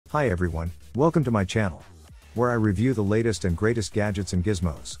Hi everyone, welcome to my channel, where I review the latest and greatest gadgets and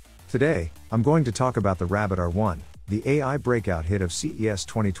gizmos. Today, I'm going to talk about the Rabbit R1, the AI breakout hit of CES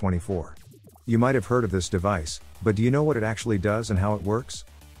 2024. You might have heard of this device, but do you know what it actually does and how it works?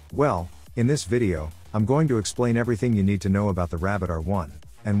 Well, in this video, I'm going to explain everything you need to know about the Rabbit R1,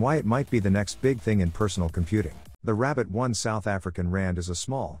 and why it might be the next big thing in personal computing. The Rabbit 1 South African Rand is a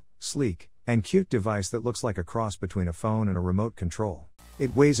small, sleek, and cute device that looks like a cross between a phone and a remote control.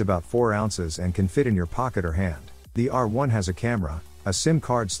 It weighs about 4 ounces and can fit in your pocket or hand. The R1 has a camera, a SIM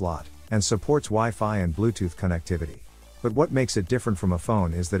card slot, and supports Wi-Fi and Bluetooth connectivity. But what makes it different from a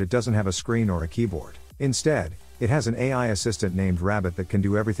phone is that it doesn't have a screen or a keyboard. Instead, it has an AI assistant named Rabbit that can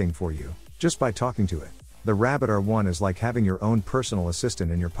do everything for you, just by talking to it. The Rabbit R1 is like having your own personal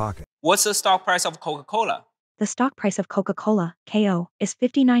assistant in your pocket. What's the stock price of Coca-Cola? The stock price of Coca-Cola, KO, is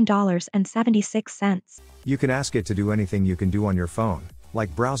 $59.76. You can ask it to do anything you can do on your phone,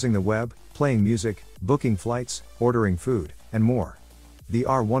 like browsing the web, playing music, booking flights, ordering food, and more. The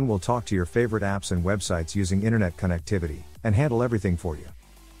R1 will talk to your favorite apps and websites using internet connectivity, and handle everything for you.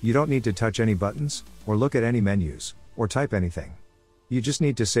 You don't need to touch any buttons, or look at any menus, or type anything. You just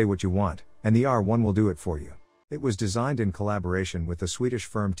need to say what you want, and the R1 will do it for you. It was designed in collaboration with the Swedish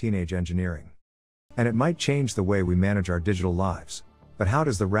firm Teenage Engineering. And it might change the way we manage our digital lives. But how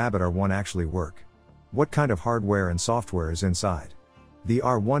does the Rabbit R1 actually work? What kind of hardware and software is inside? The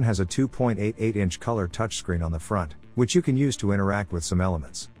R1 has a 2.88-inch color touchscreen on the front, which you can use to interact with some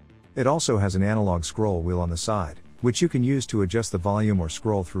elements. It also has an analog scroll wheel on the side, which you can use to adjust the volume or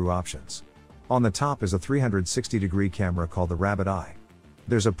scroll through options. On the top is a 360-degree camera called the Rabbit Eye.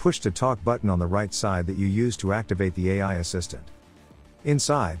 There's a push-to-talk button on the right side that you use to activate the AI assistant.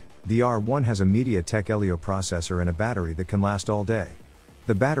 Inside, the R1 has a MediaTek Helio processor and a battery that can last all day.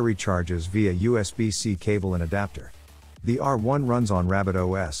 The battery charges via USB-C cable and adapter. The R1 runs on Rabbit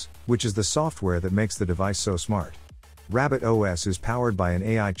OS, which is the software that makes the device so smart. Rabbit OS is powered by an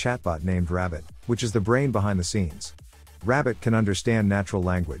AI chatbot named Rabbit, which is the brain behind the scenes. Rabbit can understand natural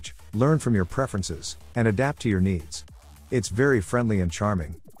language, learn from your preferences, and adapt to your needs. It's very friendly and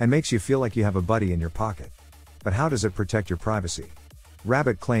charming, and makes you feel like you have a buddy in your pocket. But how does it protect your privacy?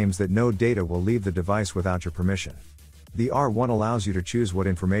 Rabbit claims that no data will leave the device without your permission. The R1 allows you to choose what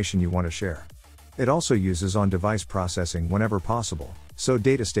information you want to share. It also uses on-device processing whenever possible, so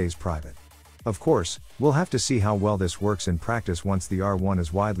data stays private. Of course, we'll have to see how well this works in practice once the R1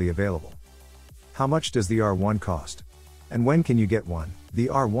 is widely available. How much does the R1 cost? And when can you get one? The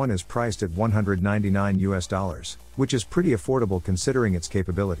R1 is priced at $199, which is pretty affordable considering its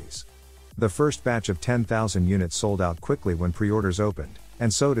capabilities. The first batch of 10,000 units sold out quickly when pre-orders opened,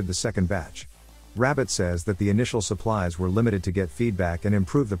 and so did the second batch. Rabbit says that the initial supplies were limited to get feedback and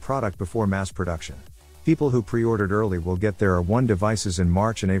improve the product before mass production. People who pre-ordered early will get their R1 devices in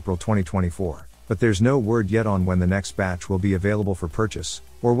March and April 2024, but there's no word yet on when the next batch will be available for purchase,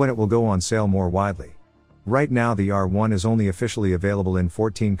 or when it will go on sale more widely. Right now the R1 is only officially available in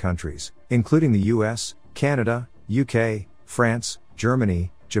 14 countries, including the US, Canada, UK, France, Germany,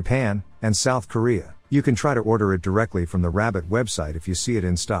 Japan, and South Korea. You can try to order it directly from the Rabbit website if you see it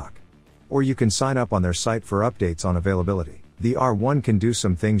in stock. Or you can sign up on their site for updates on availability. The R1 can do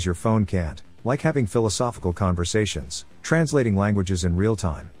some things your phone can't, like having philosophical conversations, translating languages in real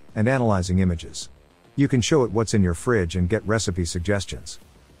time, and analyzing images. You can show it what's in your fridge and get recipe suggestions.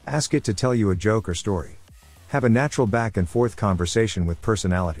 Ask it to tell you a joke or story. Have a natural back and forth conversation with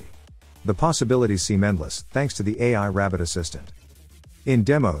personality. The possibilities seem endless, thanks to the AI Rabbit Assistant. In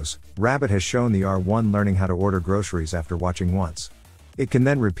demos, Rabbit has shown the R1 learning how to order groceries after watching once. It can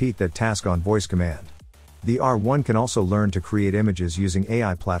then repeat that task on voice command. The R1 can also learn to create images using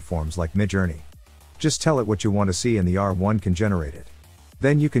AI platforms like Midjourney. Just tell it what you want to see and the R1 can generate it.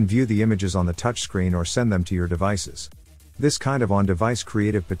 Then you can view the images on the touchscreen or send them to your devices. This kind of on-device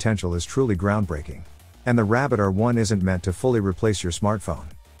creative potential is truly groundbreaking. And the Rabbit R1 isn't meant to fully replace your smartphone.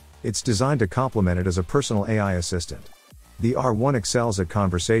 It's designed to complement it as a personal AI assistant. The R1 excels at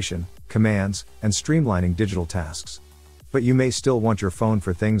conversation, commands, and streamlining digital tasks. But you may still want your phone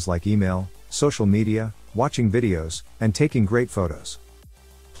for things like email, social media, watching videos, and taking great photos.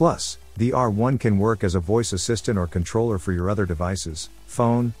 Plus, the R1 can work as a voice assistant or controller for your other devices,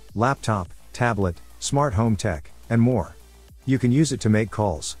 phone, laptop, tablet, smart home tech, and more. You can use it to make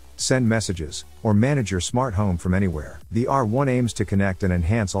calls, send messages, or manage your smart home from anywhere. The R1 aims to connect and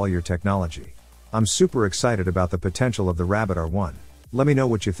enhance all your technology. I'm super excited about the potential of the Rabbit R1. Let me know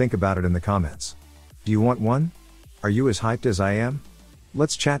what you think about it in the comments. Do you want one? Are you as hyped as I am?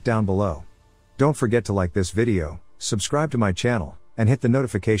 Let's chat down below. Don't forget to like this video, subscribe to my channel, and hit the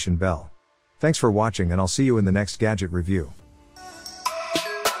notification bell. Thanks for watching and I'll see you in the next gadget review.